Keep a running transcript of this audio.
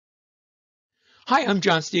Hi, I'm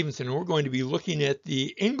John Stevenson, and we're going to be looking at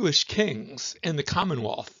the English kings and the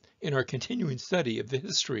Commonwealth in our continuing study of the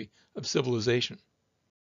history of civilization.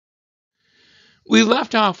 We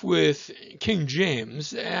left off with King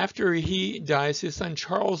James. After he dies, his son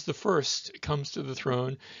Charles I comes to the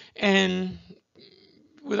throne, and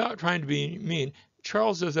without trying to be mean,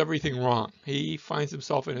 Charles does everything wrong. He finds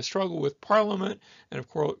himself in a struggle with Parliament, and of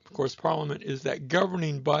course Parliament is that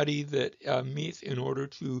governing body that meets in order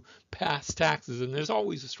to pass taxes, and there's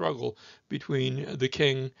always a struggle between the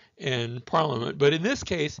king and Parliament. But in this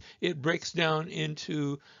case, it breaks down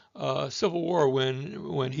into civil war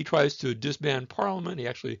when he tries to disband Parliament. He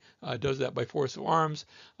actually does that by force of arms,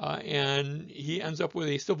 and he ends up with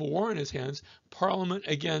a civil war in his hands, Parliament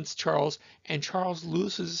against Charles, and Charles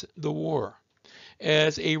loses the war.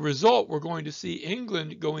 As a result, we're going to see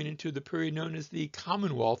England going into the period known as the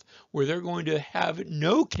Commonwealth, where they're going to have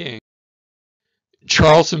no king.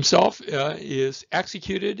 Charles himself is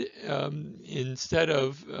executed. Instead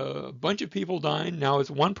of a bunch of people dying, now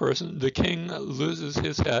it's one person. The king loses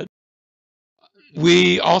his head.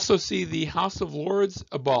 We also see the House of Lords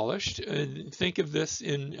abolished. Think of this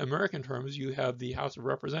in American terms. You have the House of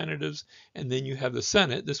Representatives, and then you have the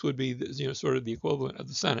Senate. This would be, sort of the equivalent of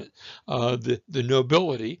the Senate, the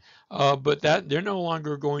nobility. But that they're no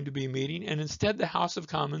longer going to be meeting, and instead the House of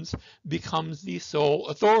Commons becomes the sole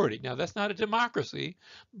authority. Now that's not a democracy,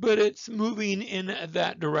 but it's moving in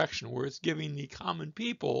that direction, where it's giving the common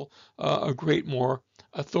people a great more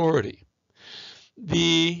authority.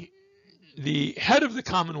 The head of the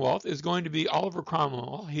Commonwealth is going to be Oliver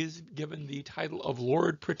Cromwell. He's given the title of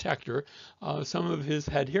Lord Protector. Some of his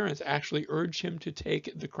adherents actually urge him to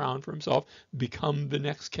take the crown for himself, become the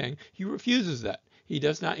next king. He refuses that.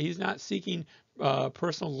 He's not seeking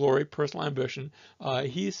personal glory, personal ambition.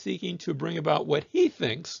 He's seeking to bring about what he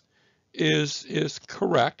thinks is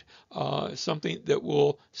correct, something that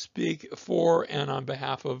will speak for and on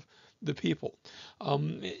behalf of the people.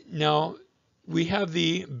 Now, we have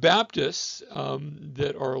the Baptists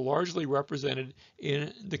that are largely represented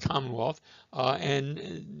in the Commonwealth, and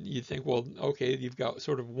you think, well, okay, you've got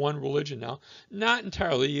sort of one religion now. Not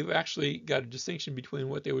entirely. You've actually got a distinction between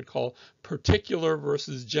what they would call particular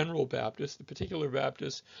versus general Baptists. The particular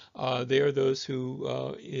Baptists, they are those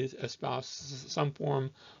who espouse some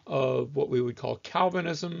form of what we would call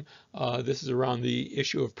Calvinism. This is around the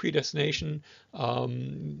issue of predestination.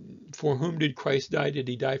 For whom did Christ die? Did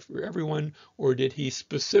he die for everyone? Or did he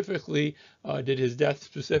specifically, did his death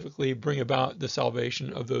specifically bring about the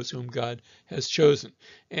salvation of those whom God has chosen?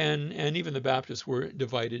 And even the Baptists were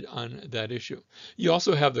divided on that issue. You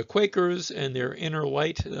also have the Quakers and their inner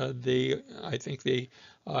light. I think they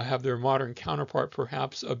have their modern counterpart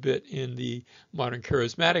perhaps a bit in the modern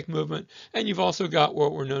charismatic movement. And you've also got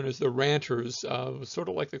what were known as the Ranters, sort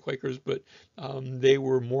of like the Quakers, but they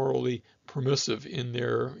were morally permissive in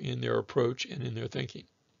their approach and in their thinking.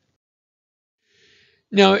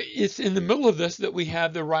 Now, it's in the middle of this that we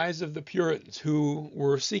have the rise of the Puritans, who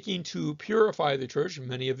were seeking to purify the church.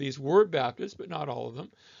 Many of these were Baptists, but not all of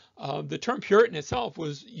them. The term Puritan itself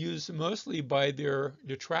was used mostly by their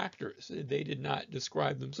detractors. They did not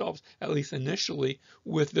describe themselves, at least initially,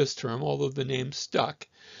 with this term, although the name stuck.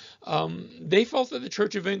 They felt that the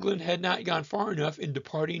Church of England had not gone far enough in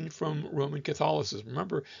departing from Roman Catholicism.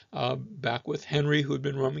 Remember, back with Henry, who had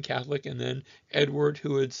been Roman Catholic, and then Edward,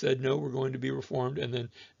 who had said, no, we're going to be Reformed, and then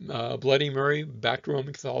Bloody Mary, back to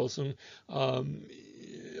Roman Catholicism.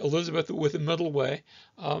 Elizabeth with the middle way.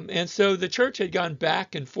 And so the church had gone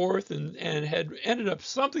back and forth and had ended up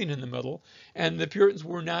something in the middle, and the Puritans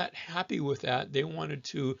were not happy with that. They wanted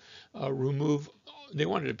to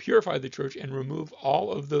purify the church and remove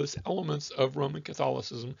all of those elements of Roman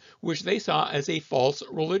Catholicism, which they saw as a false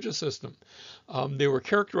religious system. They were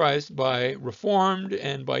characterized by Reformed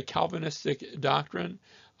and by Calvinistic doctrine,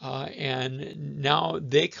 and now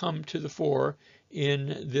they come to the fore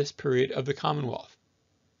in this period of the Commonwealth.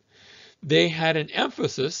 They had an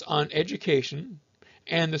emphasis on education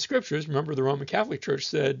and the scriptures. Remember, the Roman Catholic Church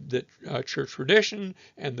said that church tradition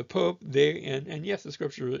and the Pope, and yes, the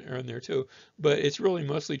scriptures are in there too, but it's really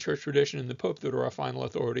mostly church tradition and the Pope that are our final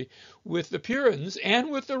authority. With the Puritans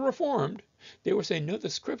and with the Reformed, they were saying, no, the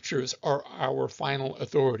scriptures are our final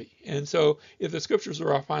authority. And so if the scriptures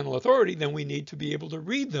are our final authority, then we need to be able to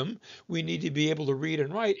read them. We need to be able to read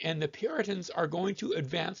and write. And the Puritans are going to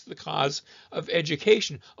advance the cause of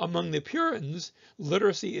education. Among the Puritans,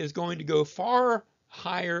 literacy is going to go far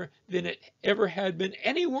higher than it ever had been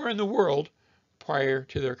anywhere in the world prior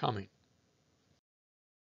to their coming.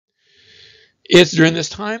 It's during this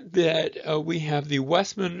time that we have the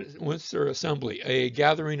Westminster Assembly, a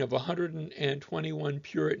gathering of 121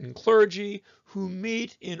 Puritan clergy who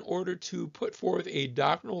meet in order to put forth a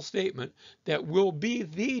doctrinal statement that will be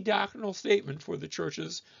the doctrinal statement for the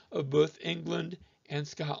churches of both England and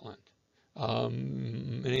Scotland.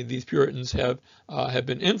 Many of these Puritans have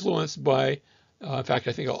been influenced by, in fact,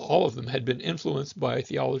 I think all of them had been influenced by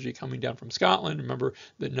theology coming down from Scotland. Remember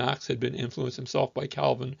that Knox had been influenced himself by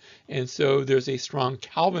Calvin, and so there's a strong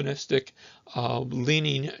Calvinistic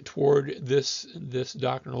leaning toward this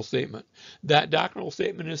doctrinal statement. That doctrinal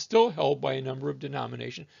statement is still held by a number of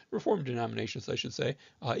denominations, Reformed denominations, I should say,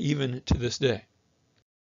 even to this day.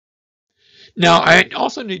 Now, I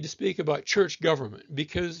also need to speak about church government,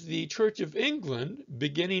 because the Church of England,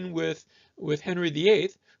 beginning with Henry VIII,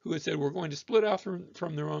 who had said we're going to split off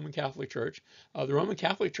from the Roman Catholic Church, the Roman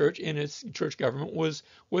Catholic Church in its church government was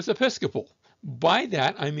Episcopal. By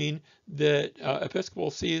that, I mean that Episcopal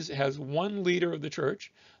has one leader of the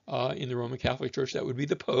church. In the Roman Catholic Church, that would be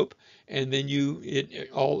the Pope, and then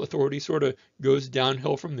all authority sort of goes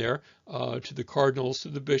downhill from there to the cardinals, to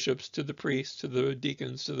the bishops, to the priests, to the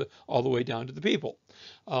deacons, all the way down to the people.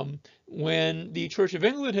 When the Church of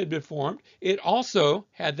England had been formed, it also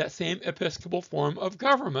had that same episcopal form of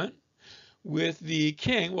government, with the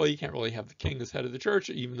king. Well, you can't really have the king as head of the church,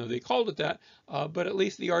 even though they called it that, but at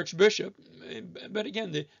least the archbishop. But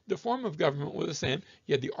again, the form of government was the same.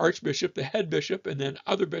 You had the archbishop, the head bishop, and then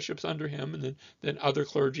other bishops under him, and then other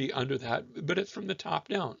clergy under that, but it's from the top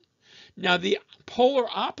down. Now, the polar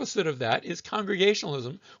opposite of that is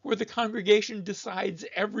congregationalism, where the congregation decides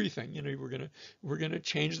everything. We're gonna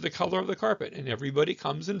change the color of the carpet, and everybody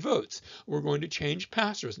comes and votes. We're going to change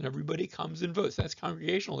pastors, and everybody comes and votes. That's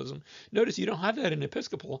congregationalism. Notice you don't have that in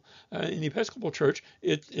Episcopal. In the Episcopal Church,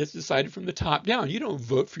 it's decided from the top down. You don't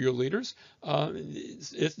vote for your leaders.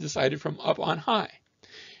 It's decided from up on high.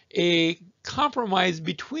 A compromise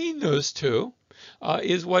between those two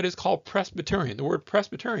is what is called Presbyterian. The word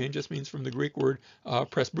Presbyterian just means from the Greek word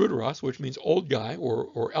presbyteros, which means old guy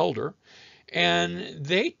or elder. And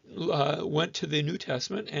they went to the New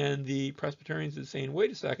Testament, and the Presbyterians are saying,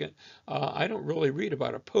 wait a second, I don't really read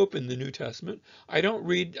about a pope in the New Testament. I don't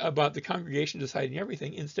read about the congregation deciding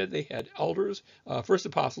everything. Instead, they had elders, first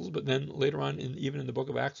apostles, but then later on, even in the book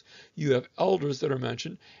of Acts, you have elders that are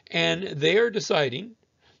mentioned, and they are deciding,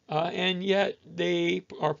 and yet they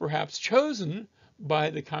are perhaps chosen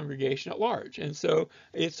by the congregation at large. And so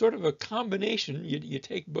it's sort of a combination. You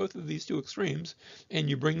take both of these two extremes and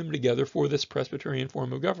you bring them together for this Presbyterian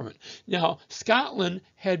form of government. Now, Scotland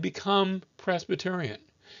had become Presbyterian,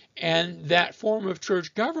 and that form of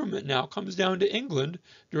church government now comes down to England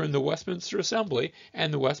during the Westminster Assembly,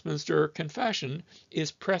 and the Westminster Confession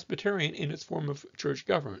is Presbyterian in its form of church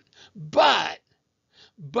government. But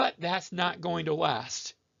that's not going to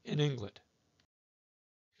last in England.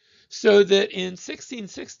 So that in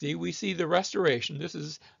 1660, we see the restoration. This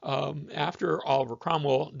is after Oliver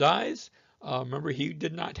Cromwell dies. Remember, he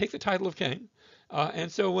did not take the title of king. And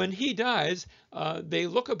so when he dies, they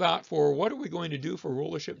look about for what are we going to do for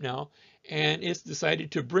rulership now? And it's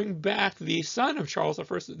decided to bring back the son of Charles I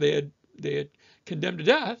that they had condemned to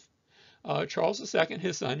death. Charles II,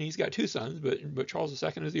 his son, he's got two sons, but Charles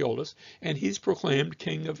II is the oldest, and he's proclaimed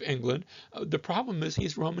King of England. The problem is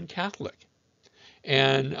he's Roman Catholic.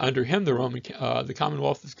 And under him, the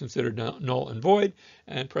Commonwealth is considered null and void,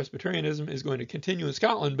 and Presbyterianism is going to continue in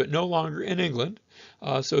Scotland, but no longer in England.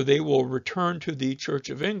 So they will return to the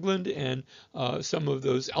Church of England and some of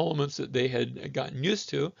those elements that they had gotten used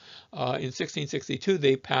to. In 1662,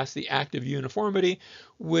 they passed the Act of Uniformity,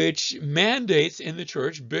 which mandates in the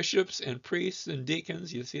church bishops and priests and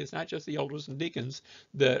deacons. You see, it's not just the elders and deacons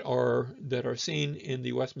that are seen in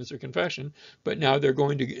the Westminster Confession, but now they're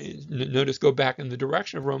going to go back in the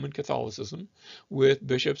direction of Roman Catholicism with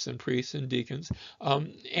bishops and priests and deacons.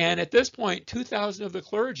 And at this point, 2,000 of the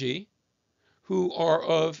clergy who are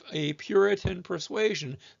of a Puritan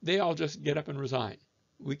persuasion, they all just get up and resign.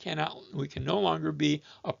 We can no longer be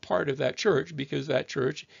a part of that church, because that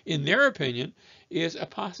church, in their opinion, is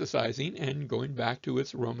apostatizing and going back to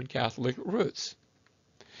its Roman Catholic roots.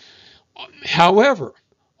 However,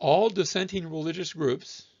 all dissenting religious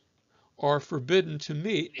groups are forbidden to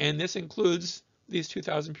meet, and this includes these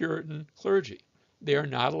 2,000 Puritan clergy. They are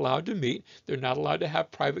not allowed to meet. They're not allowed to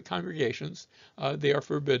have private congregations. They are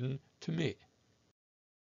forbidden to meet.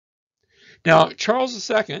 Now, Charles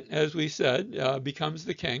II, as we said, becomes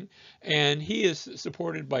the king, and he is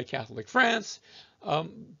supported by Catholic France,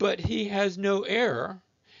 but he has no heir.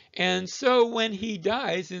 And so when he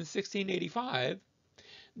dies in 1685,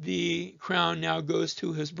 the crown now goes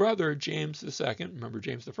to his brother, James II. Remember,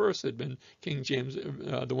 James I had been King James,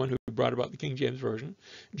 the one who brought about the King James Version.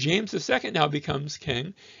 James II now becomes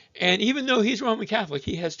king, and even though he's Roman Catholic,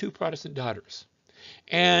 he has 2 Protestant daughters.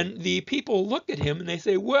 And the people look at him and they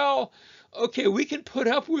say, well, okay, we can put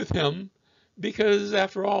up with him because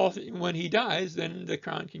after all, when he dies, then the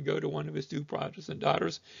crown can go to one of his 2 Protestant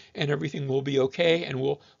daughters and everything will be okay, and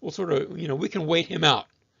we'll sort of, we can wait him out.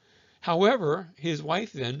 However, his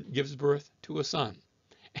wife then gives birth to a son,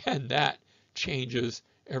 and that changes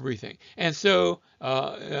everything. And so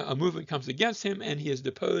a movement comes against him, and he is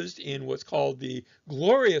deposed in what's called the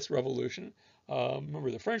Glorious Revolution. Remember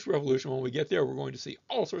the French Revolution, when we get there, we're going to see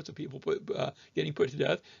all sorts of people getting put to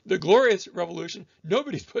death. The Glorious Revolution,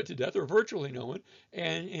 nobody's put to death, or virtually no one,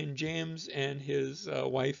 and James and his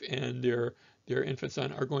wife and their infant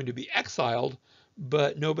son are going to be exiled,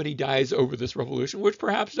 but nobody dies over this revolution, which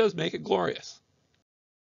perhaps does make it glorious.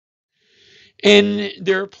 In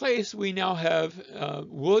their place, we now have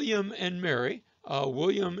William and Mary.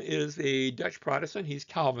 William is a Dutch Protestant. He's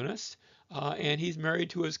Calvinist, and he's married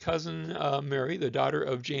to his cousin Mary, the daughter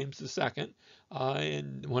of James II,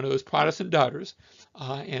 and one of those Protestant daughters.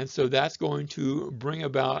 And so that's going to bring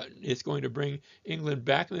about, it's going to bring England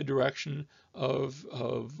back in the direction of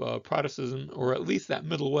Protestantism, or at least that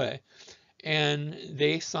middle way. And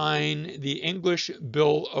they sign the English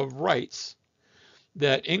Bill of Rights.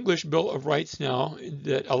 That English Bill of Rights now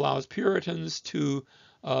that allows Puritans to,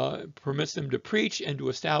 permits them to preach and to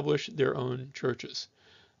establish their own churches.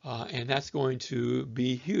 And that's going to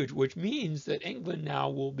be huge, which means that England now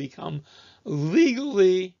will become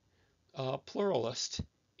legally pluralist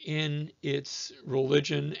in its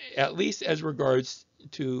religion, at least as regards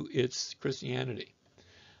to its Christianity.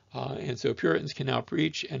 And so Puritans can now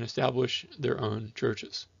preach and establish their own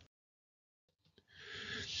churches.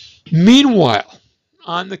 Meanwhile,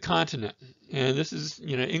 on the continent, and this is,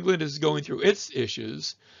 England is going through its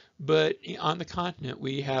issues, but on the continent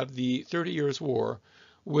we have the 30 Years' War,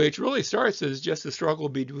 which really starts as just a struggle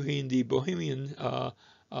between the Bohemians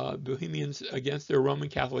against their Roman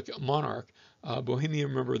Catholic monarch. Bohemia,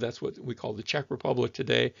 remember, that's what we call the Czech Republic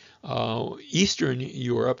today, Eastern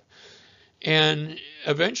Europe. And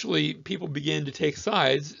eventually people begin to take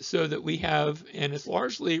sides, so that we have, and it's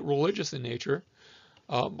largely religious in nature,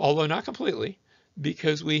 although not completely,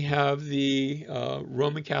 because we have the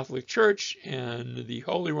Roman Catholic Church and the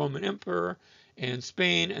Holy Roman Emperor and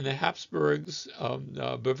Spain and the Habsburgs,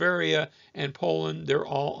 Bavaria and Poland. They're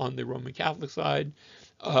all on the Roman Catholic side,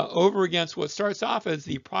 over against what starts off as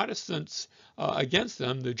the Protestants against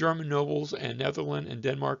them, the German nobles and Netherlands and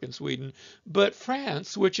Denmark and Sweden. But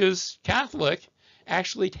France, which is Catholic,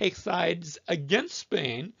 actually takes sides against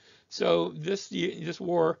Spain. So this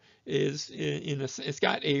war is it's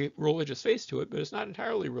got a religious face to it, but it's not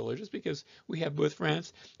entirely religious, because we have both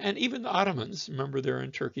France and even the Ottomans. Remember, they're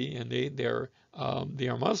in Turkey and they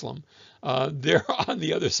are Muslim. They're on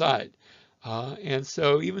the other side, and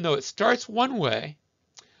so even though it starts one way,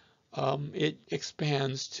 it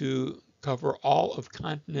expands to cover all of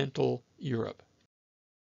continental Europe.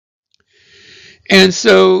 And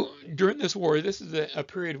so during this war, this is a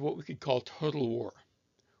period of what we could call total war,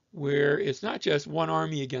 where it's not just one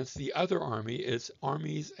army against the other army, it's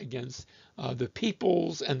armies against the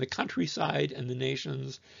peoples and the countryside and the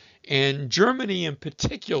nations. And Germany in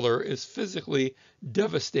particular is physically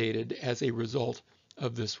devastated as a result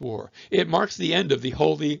of this war. It marks the end of the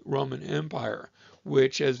Holy Roman Empire,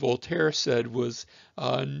 which, as Voltaire said, was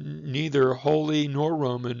neither holy nor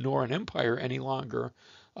Roman nor an empire any longer.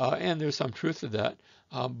 And there's some truth to that.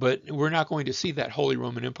 But we're not going to see that Holy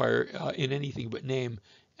Roman Empire in anything but name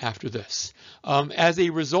after this. As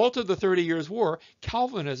a result of the 30 Years' War,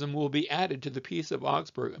 Calvinism will be added to the Peace of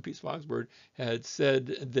Augsburg. The Peace of Augsburg had said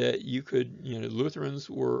that you could, Lutherans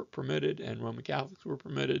were permitted and Roman Catholics were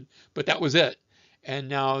permitted, but that was it. And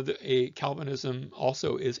now Calvinism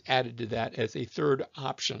also is added to that as a third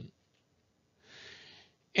option.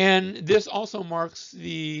 And this also marks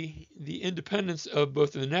the independence of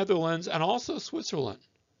both the Netherlands and also Switzerland.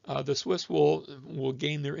 The Swiss will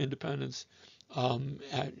gain their independence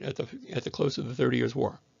at the close of the 30 Years'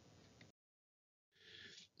 War.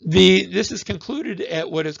 This is concluded at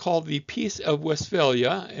what is called the Peace of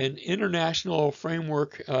Westphalia. An international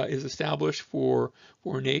framework is established for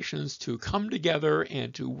nations to come together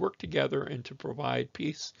and to work together and to provide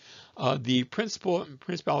peace. The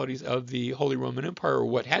principalities of the Holy Roman Empire, or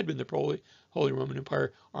what had been the Holy Roman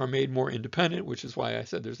Empire, are made more independent, which is why I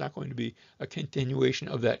said there's not going to be a continuation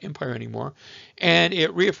of that empire anymore. And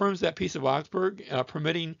it reaffirms that Peace of Augsburg,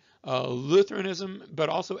 permitting Lutheranism, but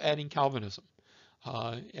also adding Calvinism.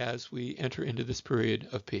 as we enter into this period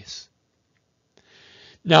of peace.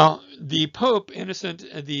 Now, the Pope, Innocent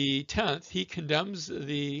X, he condemns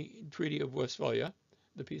the Treaty of Westphalia,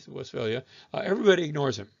 the Peace of Westphalia. Everybody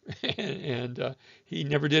ignores him, and he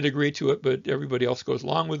never did agree to it, but everybody else goes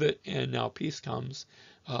along with it, and now peace comes,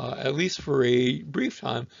 at least for a brief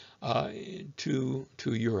time, to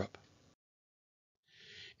Europe.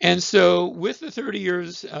 And so with the 30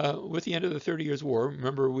 years, with the end of the 30 Years' War,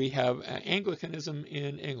 remember we have Anglicanism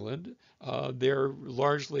in England. They're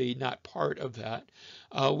largely not part of that.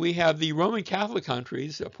 We have the Roman Catholic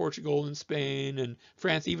countries, Portugal and Spain and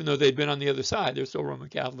France, even though they'd been on the other side, they're still Roman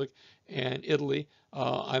Catholic, and Italy.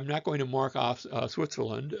 I'm not going to mark off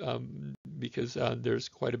Switzerland because there's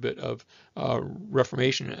quite a bit of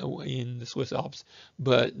Reformation in the Swiss Alps,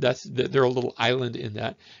 but they're a little island in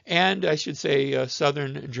that. And I should say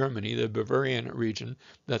southern Germany, the Bavarian region,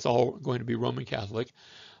 that's all going to be Roman Catholic.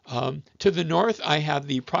 To the north, I have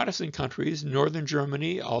the Protestant countries, northern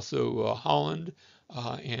Germany, also Holland,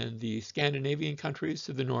 and the Scandinavian countries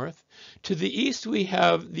to the north. To the east, we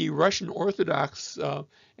have the Russian Orthodox, and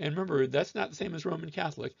remember, that's not the same as Roman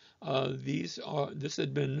Catholic. This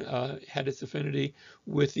had been had its affinity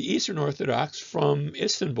with the Eastern Orthodox from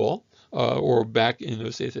Istanbul, or back in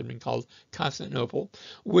those days it had been called Constantinople,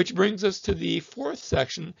 which brings us to the fourth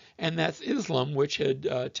section, and that's Islam, which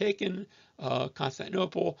had taken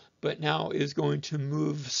Constantinople, but now is going to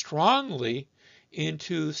move strongly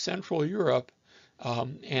into Central Europe.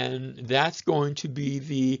 And that's going to be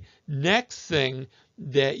the next thing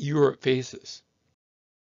that Europe faces.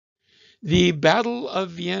 The Battle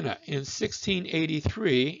of Vienna in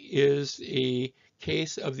 1683 is a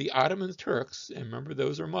case of the Ottoman Turks, and remember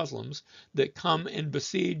those are Muslims, that come and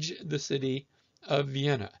besiege the city of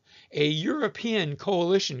Vienna. A European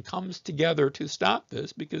coalition comes together to stop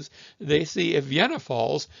this because they see if Vienna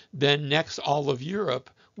falls, then next all of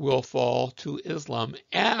Europe will fall to Islam,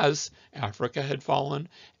 as Africa had fallen,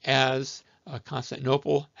 as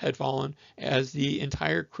Constantinople had fallen, as the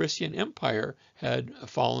entire Christian empire had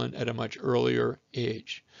fallen at a much earlier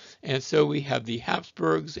age. And so we have the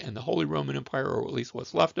Habsburgs and the Holy Roman Empire, or at least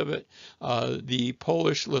what's left of it, the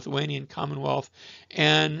Polish-Lithuanian Commonwealth,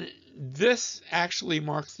 and this actually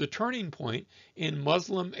marks the turning point in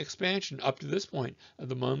Muslim expansion. Up to this point,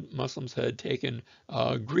 the Muslims had taken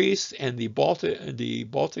Greece and the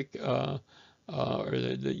Baltic, or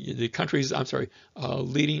the countries, I'm sorry,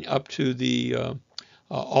 leading up to the,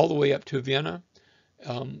 all the way up to Vienna,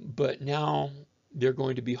 but now they're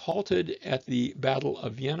going to be halted at the Battle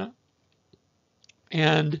of Vienna.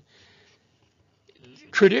 And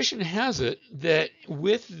tradition has it that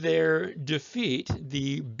with their defeat,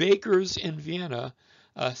 the bakers in Vienna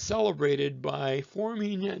celebrated by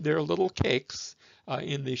forming their little cakes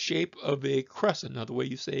in the shape of a crescent. Now, the way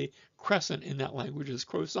you say crescent in that language is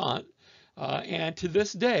croissant. And to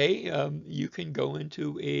this day, you can go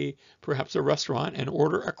into perhaps a restaurant and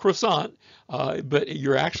order a croissant, but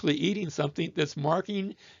you're actually eating something that's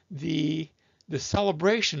marking the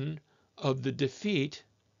celebration of the defeat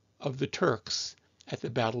of the Turks at the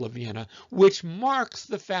Battle of Vienna, which marks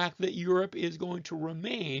the fact that Europe is going to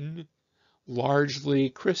remain largely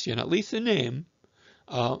Christian, at least in name,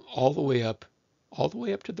 all the way up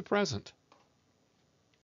to the present.